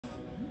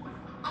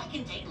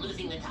didn't take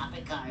losing the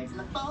topic cards and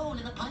the phone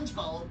and the punch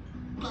bowl,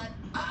 but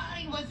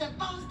I was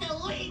supposed to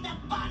lead the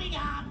bunny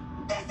up.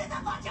 This is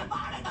a bunch of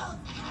barnacles.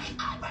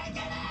 I'm breaking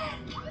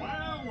in.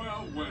 Well,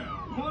 well, well.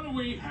 What do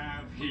we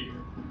have here?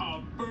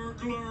 A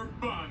burglar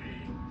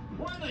bunny.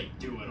 Why they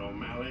do it,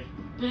 O'Malley?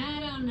 I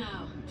don't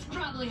know. It's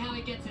probably how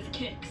he gets his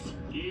kicks.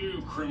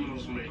 You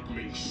criminals make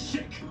me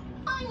sick.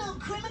 I'm no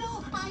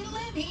criminal. I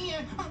live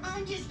here.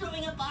 I'm just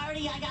throwing a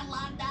party. I got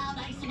locked out,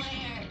 I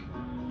swear.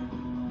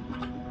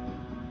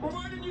 Well,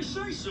 why didn't you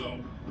say so?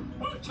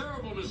 What a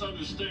terrible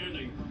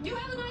misunderstanding. You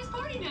have a nice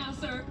party now,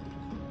 sir.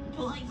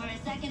 Boy, for a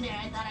second there,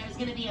 I thought I was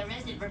going to be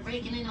arrested for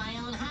breaking in my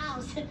own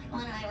house.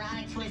 What an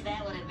ironic twist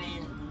that would have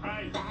been.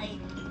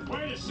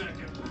 Wait a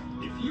second.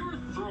 If you're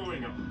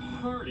throwing a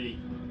party,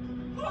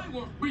 why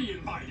weren't we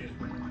invited?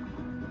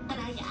 But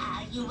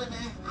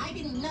I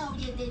didn't know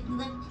you did.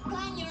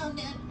 Plan your own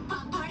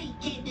party,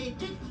 kid.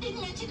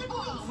 Didn't mention the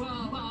police.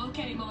 Whoa,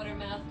 okay,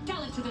 Motormouth.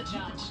 Tell it to the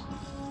judge.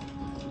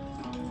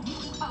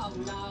 Oh,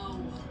 no.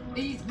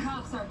 These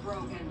cuffs are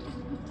broken.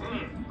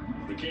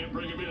 We can't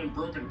bring him in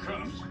broken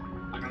cuffs.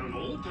 I got an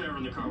old pair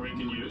in the car we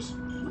can use.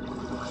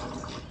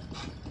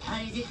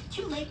 Is it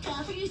too late to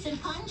offer you some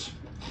punch?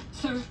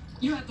 Sir,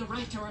 you have the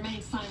right to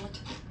remain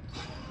silent.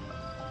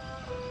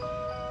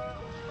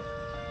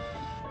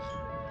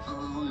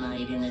 All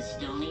night in a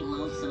stony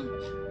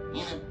lonesome,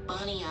 in a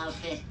bunny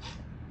outfit.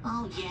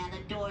 Oh yeah,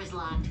 the door's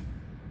locked.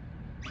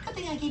 Good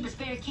thing I keep a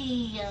spare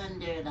key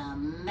under the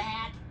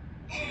mat.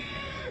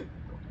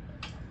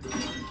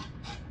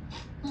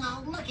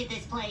 Oh, look at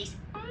this place.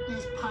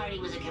 This party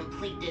was a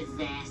complete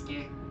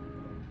disaster.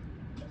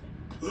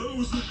 That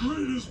was the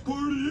greatest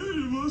party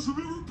any of us have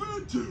ever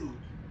been to.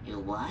 It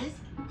was?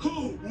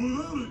 Oh,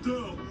 without a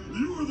doubt,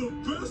 you were the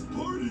best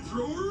party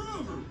thrower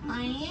ever.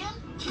 I am?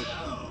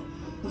 Yeah.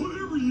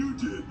 Whatever you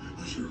did,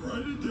 you should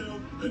write it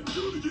down and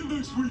do it again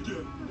next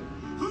weekend.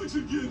 Thanks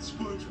again,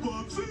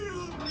 SpongeBob. See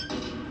ya.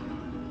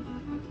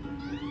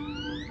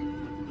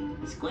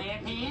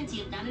 SquarePants,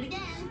 you've done it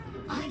again.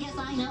 I guess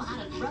I know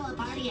how to throw a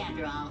party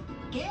after all.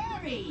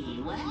 Gary,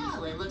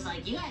 well, it looks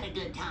like you had a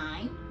good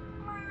time.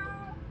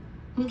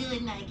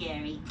 Good night,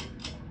 Gary.